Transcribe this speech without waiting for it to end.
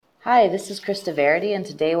Hi, this is Krista Verity, and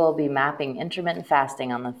today we'll be mapping intermittent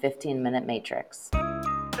fasting on the 15-minute matrix.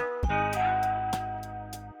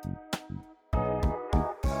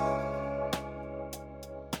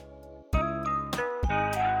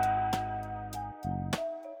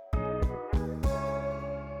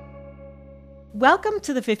 Welcome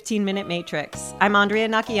to the 15-Minute Matrix. I'm Andrea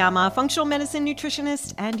Nakayama, functional medicine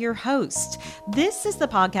nutritionist and your host. This is the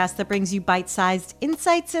podcast that brings you bite-sized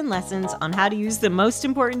insights and lessons on how to use the most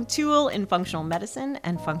important tool in functional medicine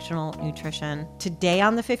and functional nutrition. Today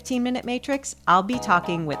on the 15-Minute Matrix, I'll be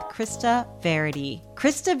talking with Krista Verity.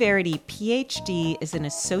 Krista Verity, PhD, is an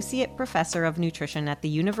associate professor of nutrition at the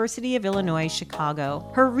University of Illinois,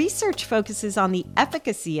 Chicago. Her research focuses on the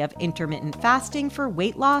efficacy of intermittent fasting for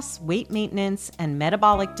weight loss, weight maintenance, and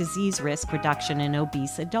metabolic disease risk reduction in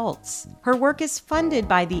obese adults. Her work is funded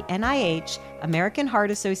by the NIH, American Heart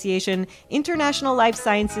Association, International Life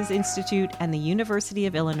Sciences Institute, and the University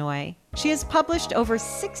of Illinois. She has published over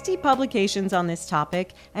 60 publications on this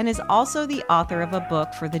topic and is also the author of a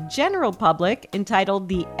book for the general public entitled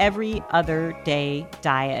The Every Other Day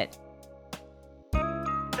Diet.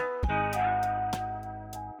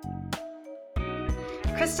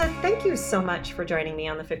 Krista, thank you so much for joining me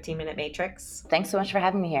on the 15-Minute Matrix. Thanks so much for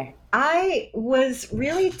having me here. I was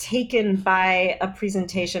really taken by a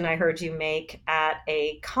presentation I heard you make at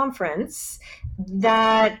a conference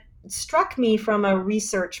that struck me from a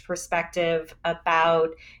research perspective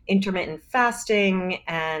about intermittent fasting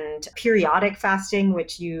and periodic fasting,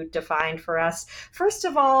 which you defined for us. First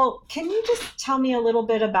of all, can you just tell me a little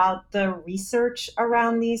bit about the research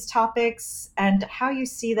around these topics and how you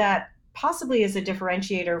see that possibly as a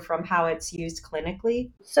differentiator from how it's used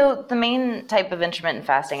clinically? So the main type of intermittent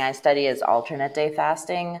fasting I study is alternate day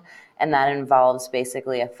fasting, and that involves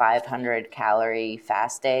basically a 500-calorie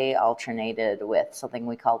fast day alternated with something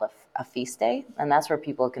we call a feast day, and that's where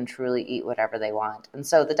people can truly eat whatever they want. And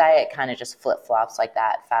so the diet kind of just flip-flops like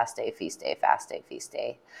that: fast day, feast day, fast day, feast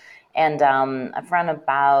day. And I've run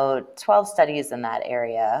about 12 studies in that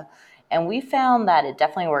area. And we found that it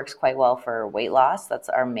definitely works quite well for weight loss. That's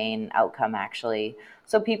our main outcome, actually.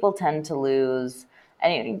 So people tend to lose,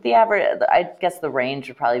 and the average, I guess the range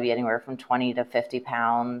would probably be anywhere from 20 to 50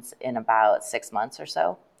 pounds in about 6 months or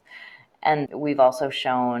so. And we've also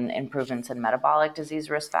shown improvements in metabolic disease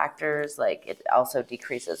risk factors, like it also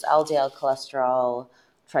decreases LDL cholesterol,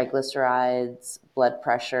 triglycerides, blood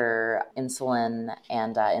pressure, insulin,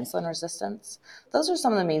 and insulin resistance. Those are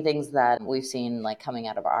some of the main things that we've seen like coming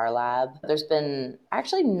out of our lab. There's been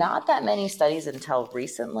actually not that many studies until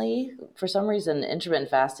recently. For some reason, intermittent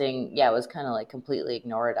fasting, was kind of like completely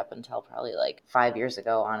ignored up until probably like 5 years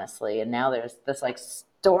ago, honestly. And now there's this like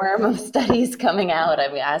storm of studies coming out.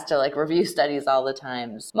 I'm asked to like review studies all the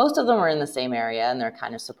time. Most of them are in the same area and they're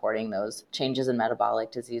kind of supporting those changes in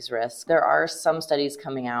metabolic disease risk. There are some studies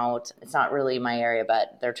coming out. It's not really my area,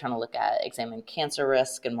 but they're trying to examine cancer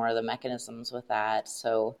risk and more of the mechanisms with that.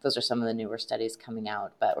 So those are some of the newer studies coming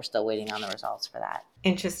out, but we're still waiting on the results for that.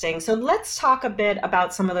 Interesting. So let's talk a bit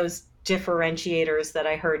about some of those differentiators that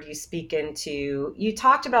I heard you speak into. You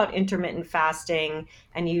talked about intermittent fasting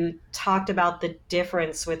and you talked about the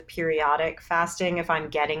difference with periodic fasting. If I'm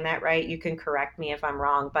getting that right, you can correct me if I'm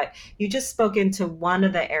wrong, but you just spoke into one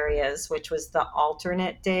of the areas, which was the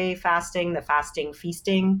alternate day fasting, the fasting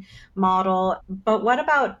feasting model. But what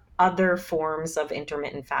about other forms of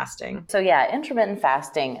intermittent fasting? So intermittent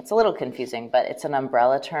fasting, it's a little confusing, but it's an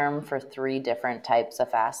umbrella term for 3 different types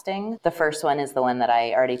of fasting. The first one is the one that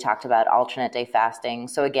I already talked about, alternate day fasting.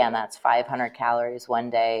 So again, that's 500 calories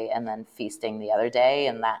one day and then feasting the other day,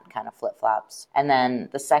 and that kind of flip-flops. And then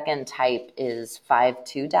the second type is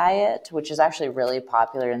 5-2 diet, which is actually really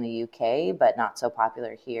popular in the UK, but not so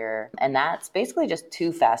popular here. And that's basically just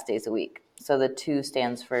 2 fast days a week. So the 2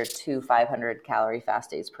 stands for 2 500-calorie fast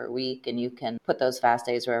days per week, and you can put those fast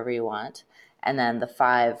days wherever you want. And then the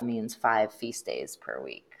 5 means 5 feast days per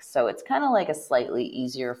week. So it's kind of like a slightly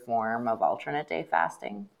easier form of alternate day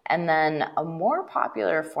fasting. And then a more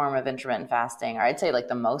popular form of intermittent fasting, or I'd say like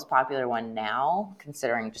the most popular one now,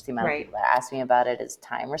 considering just the amount of people that ask me about it, is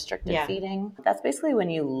time-restricted feeding. That's basically when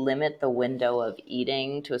you limit the window of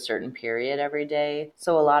eating to a certain period every day.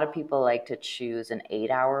 So a lot of people like to choose an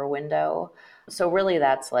 8-hour window. So really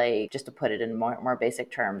that's like, just to put it in more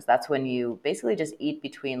basic terms, that's when you basically just eat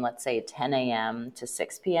between, let's say, 10 a.m. to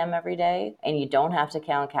 6 p.m. every day. And you don't have to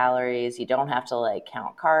count calories. You don't have to like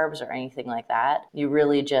count carbs or anything like that. You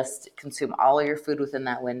really just consume all of your food within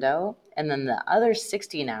that window. And then the other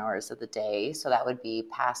 16 hours of the day, so that would be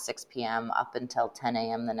past 6 p.m. up until 10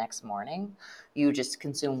 a.m. the next morning, you just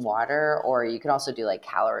consume water, or you can also do like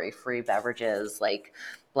calorie-free beverages like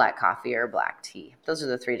black coffee or black tea. Those are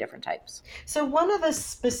the three different types. So, one of the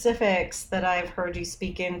specifics that I've heard you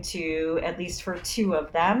speak into, at least for two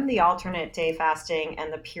of them, the alternate day fasting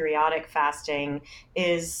and the periodic fasting,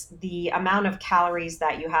 is the amount of calories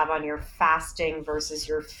that you have on your fasting versus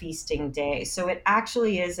your feasting day. So, it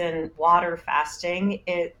actually isn't water fasting,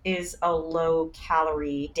 it is a low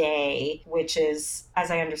calorie day, which is,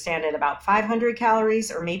 as I understand it, about 500 calories,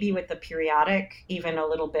 or maybe with the periodic, even a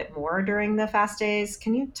little bit more during the fast days.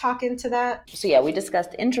 Can you talk into that? So yeah, we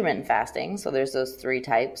discussed intermittent fasting. So there's those three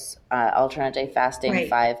types, alternate day fasting, Right.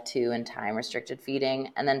 5-2, and time restricted feeding.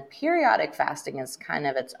 And then periodic fasting is kind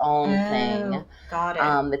of its own thing. Oh, got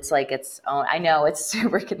it. It's like its own, I know it's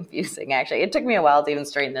super confusing actually. It took me a while to even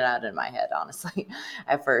straighten it out in my head, honestly,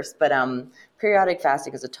 at first. But periodic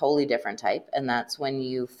fasting is a totally different type. And that's when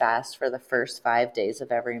you fast for the first 5 days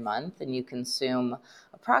of every month and you consume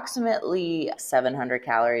approximately 700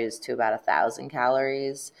 calories to about 1,000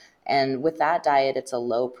 calories. And with that diet, it's a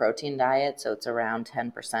low protein diet, so it's around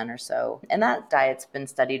 10% or so. And that diet's been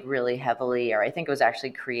studied really heavily, or I think it was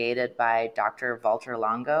actually created by Dr. Walter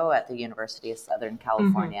Longo at the University of Southern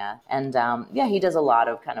California. And yeah, he does a lot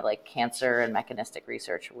of kind of like cancer and mechanistic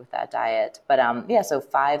research with that diet. But yeah, so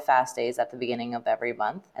 5 fast days at the beginning of every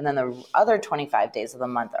month. And then the other 25 days of the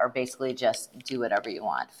month are basically just do whatever you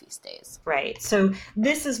want, feast days. Right. So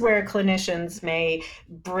this is where clinicians may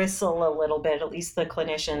bristle a little bit, at least the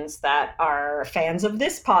clinicians that are fans of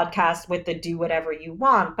this podcast with the do whatever you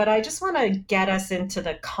want. But I just want to get us into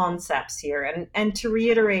the concepts here. And to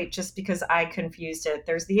reiterate, just because I confused it,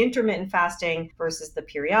 there's the intermittent fasting versus the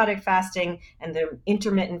periodic fasting. And the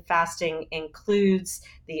intermittent fasting includes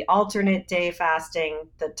the alternate day fasting,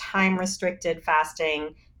 the time restricted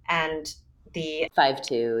fasting, and the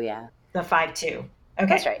 5-2, yeah. The 5-2. Okay,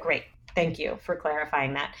 that's right. Great. Thank you for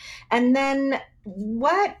clarifying that. And then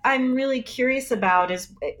what I'm really curious about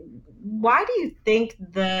is, why do you think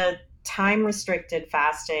the time restricted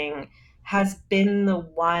fasting has been the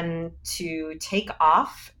one to take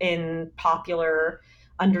off in popular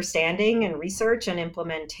understanding and research and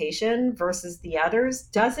implementation versus the others?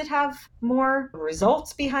 Does it have more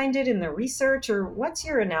results behind it in the research, or what's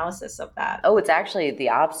your analysis of that? Oh, it's actually the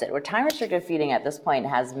opposite. Where time restricted feeding at this point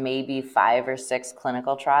has maybe 5 or 6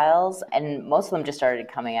 clinical trials, and most of them just started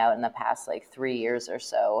coming out in the past like 3 years or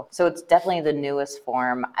so. So it's definitely the newest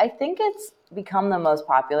form. I think it's become the most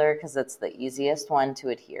popular because it's the easiest one to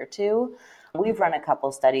adhere to. We've run a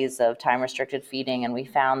couple studies of time restricted feeding, and we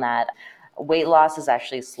found that weight loss is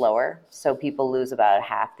actually slower. So people lose about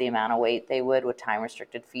half the amount of weight they would with time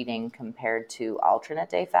restricted feeding compared to alternate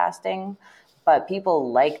day fasting. But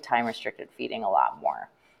people like time restricted feeding a lot more.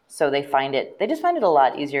 So they just find it a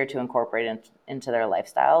lot easier to incorporate into their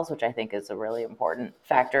lifestyles, which I think is a really important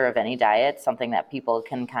factor of any diet, something that people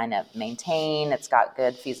can kind of maintain. It's got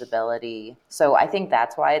good feasibility. So I think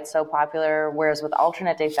that's why it's so popular. Whereas with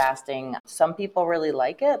alternate day fasting, some people really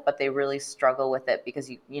like it, but they really struggle with it because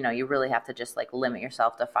you really have to just like limit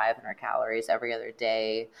yourself to 500 calories every other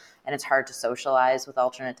day. And it's hard to socialize with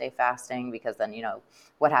alternate day fasting because then,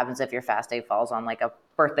 what happens if your fast day falls on like a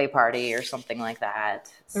birthday party or something like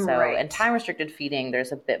that. So, Right. In time restricted feeding,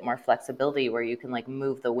 there's a bit more flexibility where you can like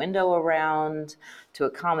move the window around to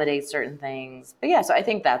accommodate certain things. But yeah, so I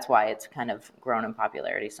think that's why it's kind of grown in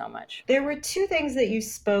popularity so much. There were two things that you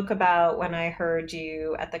spoke about when I heard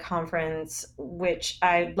you at the conference, which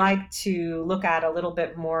I'd like to look at a little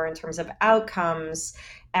bit more in terms of outcomes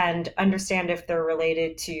and understand if they're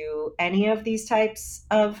related to any of these types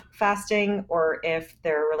of fasting or if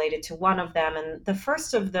they're related to one of them. And the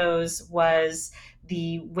first of those was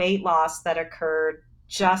the weight loss that occurred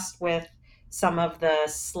just with some of the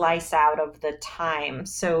slice out of the time.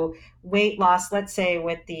 So weight loss, let's say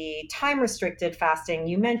with the time restricted fasting,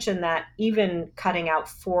 you mentioned that even cutting out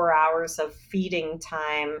 4 hours of feeding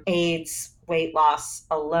time aids weight loss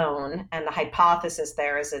alone. And the hypothesis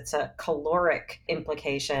there is it's a caloric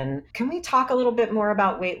implication. Can we talk a little bit more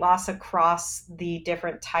about weight loss across the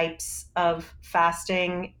different types of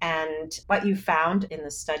fasting and what you found in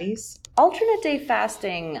the studies? Alternate day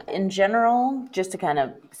fasting in general, just to kind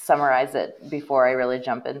of summarize it before I really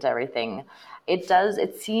jump into everything,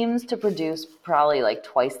 it seems to produce probably like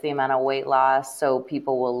twice the amount of weight loss. So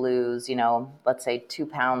people will lose, let's say 2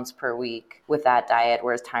 pounds per week with that diet,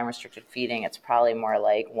 whereas time restricted feeding, it's probably more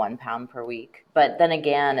like 1 pound per week. But then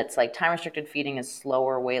again, it's like time restricted feeding is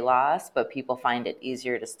slower weight loss, but people find it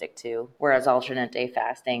easier to stick to. Whereas alternate day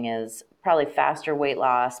fasting is probably faster weight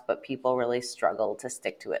loss, but people really struggle to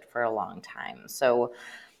stick to it for a long time. So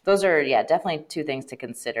those are, definitely two things to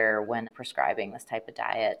consider when prescribing this type of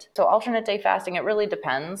diet. So alternate day fasting, it really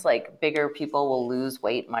depends. Like bigger people will lose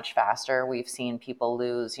weight much faster. We've seen people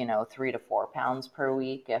lose, 3 to 4 pounds per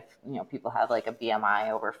week if, people have like a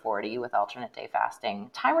BMI over 40 with alternate day fasting.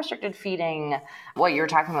 Time restricted feeding, what you're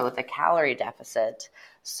talking about with the calorie deficit.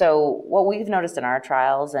 So what we've noticed in our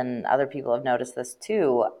trials, and other people have noticed this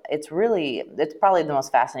too, it's probably the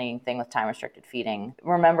most fascinating thing with time restricted feeding.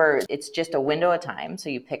 Remember, it's just a window of time. So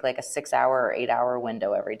you pick like a 6-hour or 8-hour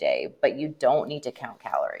window every day, but you don't need to count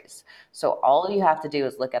calories. So all you have to do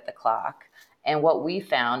is look at the clock. And what we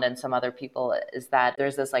found, and some other people, is that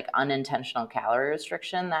there's this like unintentional calorie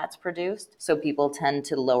restriction that's produced. So people tend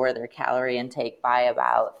to lower their calorie intake by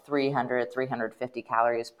about 300, 350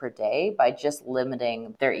 calories per day by just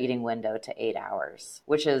limiting their eating window to 8 hours,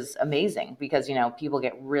 which is amazing because, people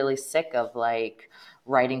get really sick of like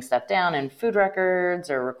writing stuff down in food records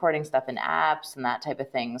or recording stuff in apps and that type of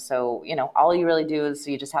thing. So, all you really do is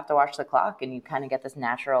you just have to watch the clock and you kind of get this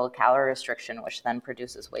natural calorie restriction, which then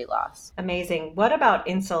produces weight loss. Amazing. What about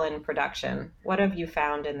insulin production? What have you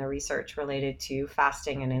found in the research related to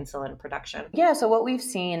fasting and insulin production? Yeah, so what we've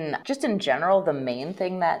seen just in general, the main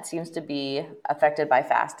thing that seems to be affected by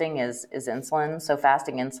fasting is insulin. So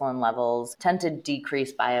fasting insulin levels tend to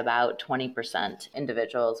decrease by about 20%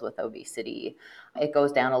 individuals with obesity. It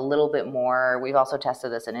goes down a little bit more. We've also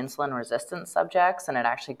tested this in insulin resistant subjects, and it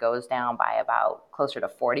actually goes down by about closer to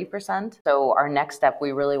 40%. So our next step,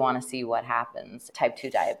 we really want to see what happens type 2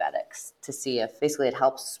 diabetics to see if basically it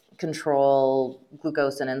helps control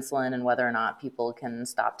glucose and insulin and whether or not people can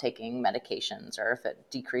stop taking medications or if it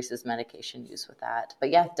decreases medication use with that.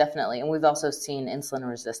 But yeah, definitely. And we've also seen insulin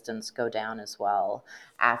resistance go down as well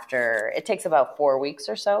after, it takes about 4 weeks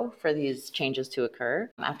or so for these changes to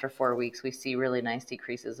occur. After 4 weeks, we see really nice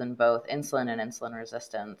decreases in both insulin and insulin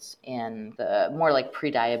resistance in the more like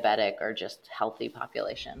pre-diabetic or just healthy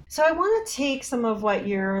population. So I want to take some of what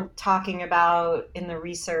you're talking about in the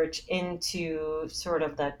research into sort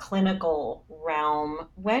of the clinical realm.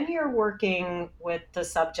 When you're working with the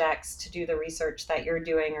subjects to do the research that you're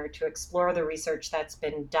doing or to explore the research that's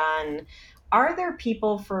been done, are there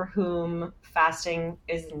people for whom fasting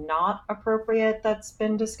is not appropriate that's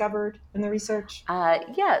been discovered in the research?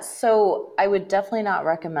 Yes. So I would definitely not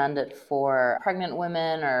recommend it for pregnant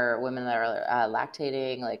women or women that are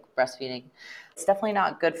lactating, like breastfeeding. It's definitely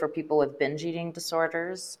not good for people with binge eating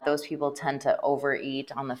disorders. Those people tend to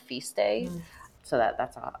overeat on the feast day. So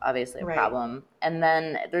that's obviously a problem. And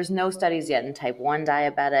then there's no studies yet in type 1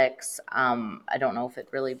 diabetics. I don't know if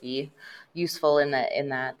it'd really be useful in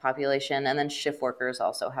that population. And then shift workers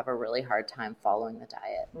also have a really hard time following the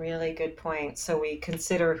diet. Really good point. So we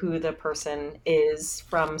consider who the person is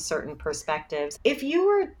from certain perspectives. If you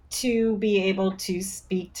were to be able to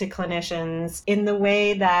speak to clinicians in the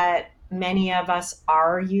way that many of us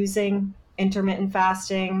are using intermittent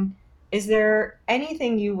fasting, is there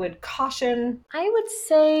anything you would caution? I would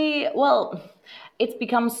say, well, it's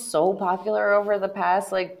become so popular over the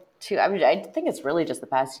past I think it's really just the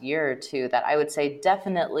past year or two that I would say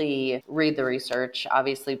definitely read the research.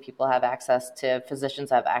 Obviously,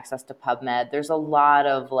 physicians have access to PubMed. There's a lot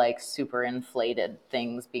of like super inflated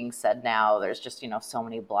things being said now. There's just, so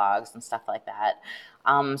many blogs and stuff like that.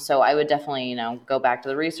 So I would definitely, go back to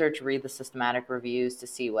the research, read the systematic reviews to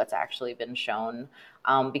see what's actually been shown.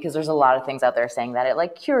 Because there's a lot of things out there saying that it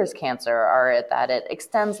like cures cancer or that it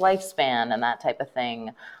extends lifespan and that type of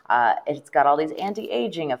thing. It's got all these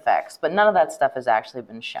anti-aging effects, but none of that stuff has actually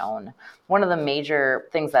been shown. One of the major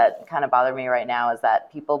things that kind of bother me right now is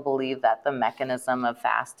that people believe that the mechanism of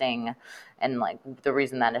fasting and like the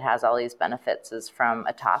reason that it has all these benefits is from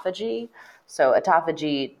autophagy. So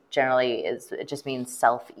autophagy generally it just means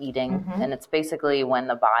self-eating. And it's basically when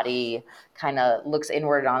the body kind of looks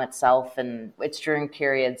inward on itself, and it's during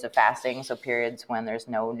periods of fasting, so periods when there's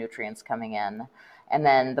no nutrients coming in. And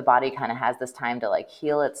then the body kind of has this time to like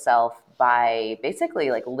heal itself by basically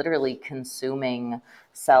like literally consuming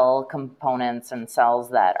cell components and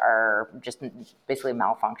cells that are just basically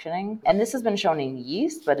malfunctioning. And this has been shown in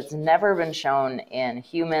yeast, but it's never been shown in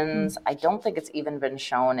humans. I don't think it's even been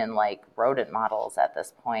shown in like rodent models at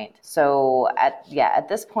this point. So at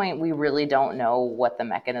this point, we really don't know what the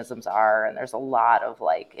mechanisms are. And there's a lot of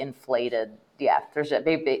like inflated there's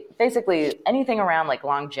basically anything around like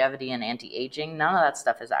longevity and anti-aging. None of that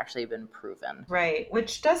stuff has actually been proven. Right,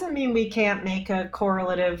 which doesn't mean we can't make a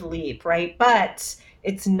correlative leap, right? But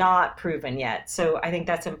it's not proven yet. So I think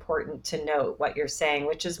that's important to note what you're saying,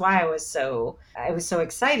 which is why I was so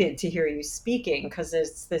excited to hear you speaking, because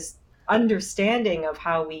it's this understanding of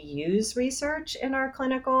how we use research in our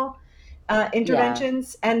clinical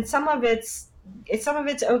interventions. And some of it's some of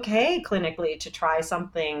it's okay clinically to try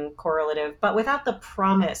something correlative, but without the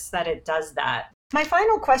promise that it does that. My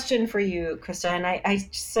final question for you, Krista, and I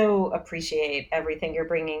so appreciate everything you're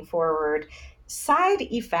bringing forward. Side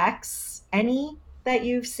effects, any that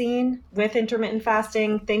you've seen with intermittent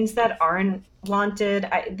fasting, things that aren't wanted,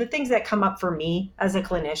 the things that come up for me as a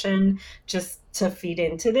clinician, just to feed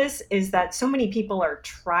into this, is that so many people are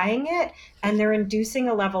trying it and they're inducing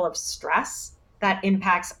a level of stress that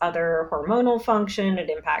impacts other hormonal function. It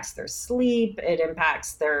impacts their sleep. It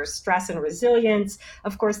impacts their stress and resilience.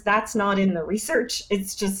 Of course, that's not in the research.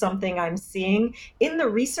 It's just something I'm seeing. In the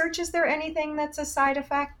research, is there anything that's a side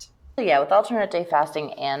effect? Yeah, with alternate day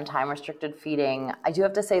fasting and time restricted feeding, I do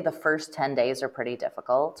have to say the first 10 days are pretty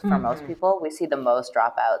difficult for most people. We see the most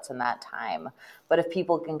dropouts in that time. But if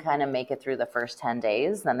people can kind of make it through the first 10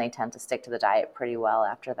 days, then they tend to stick to the diet pretty well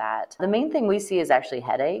after that. The main thing we see is actually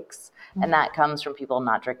headaches, and that comes from people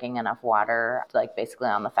not drinking enough water, like basically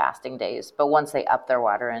on the fasting days. But once they up their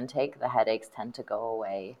water intake, the headaches tend to go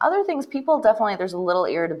away. Other things, people definitely, there's a little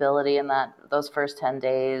irritability in those first 10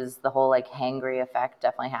 days. The whole like hangry effect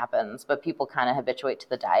definitely happens, but people kind of habituate to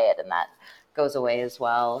the diet and that goes away as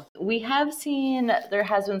well. We have seen, there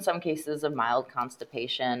has been some cases of mild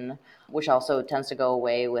constipation, which also tends to go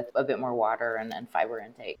away with a bit more water and fiber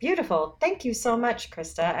intake. Beautiful. Thank you so much,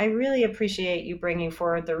 Krista. I really appreciate you bringing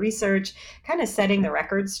forward the research, kind of setting the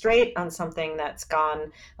record straight on something that's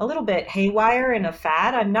gone a little bit haywire in a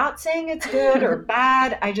fad. I'm not saying it's good or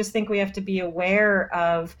bad. I just think we have to be aware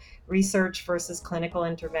of research versus clinical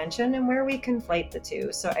intervention and where we conflate the two.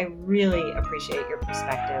 So I really appreciate your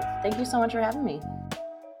perspective. Thank you so much for having me.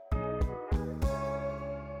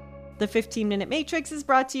 The 15-Minute Matrix is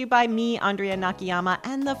brought to you by me, Andrea Nakayama,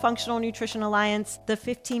 and the Functional Nutrition Alliance. The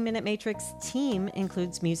 15-Minute Matrix team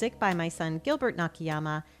includes music by my son, Gilbert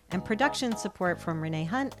Nakayama, and production support from Renee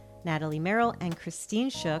Hunt, Natalie Merrill, and Christine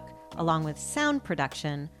Shook, along with sound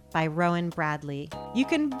production by Rowan Bradley. You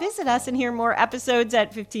can visit us and hear more episodes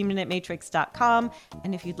at 15minutematrix.com.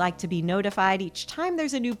 And if you'd like to be notified each time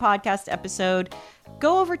there's a new podcast episode,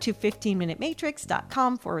 go over to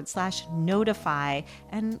 15minutematrix.com/notify,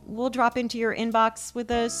 and we'll drop into your inbox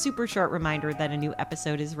with a super short reminder that a new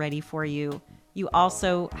episode is ready for you. You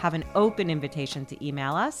also have an open invitation to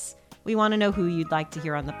email us. We want to know who you'd like to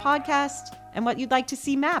hear on the podcast and what you'd like to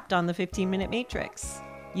see mapped on the 15-Minute Matrix.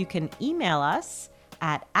 You can email us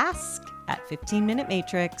at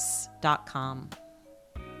ask@15minutematrix.com.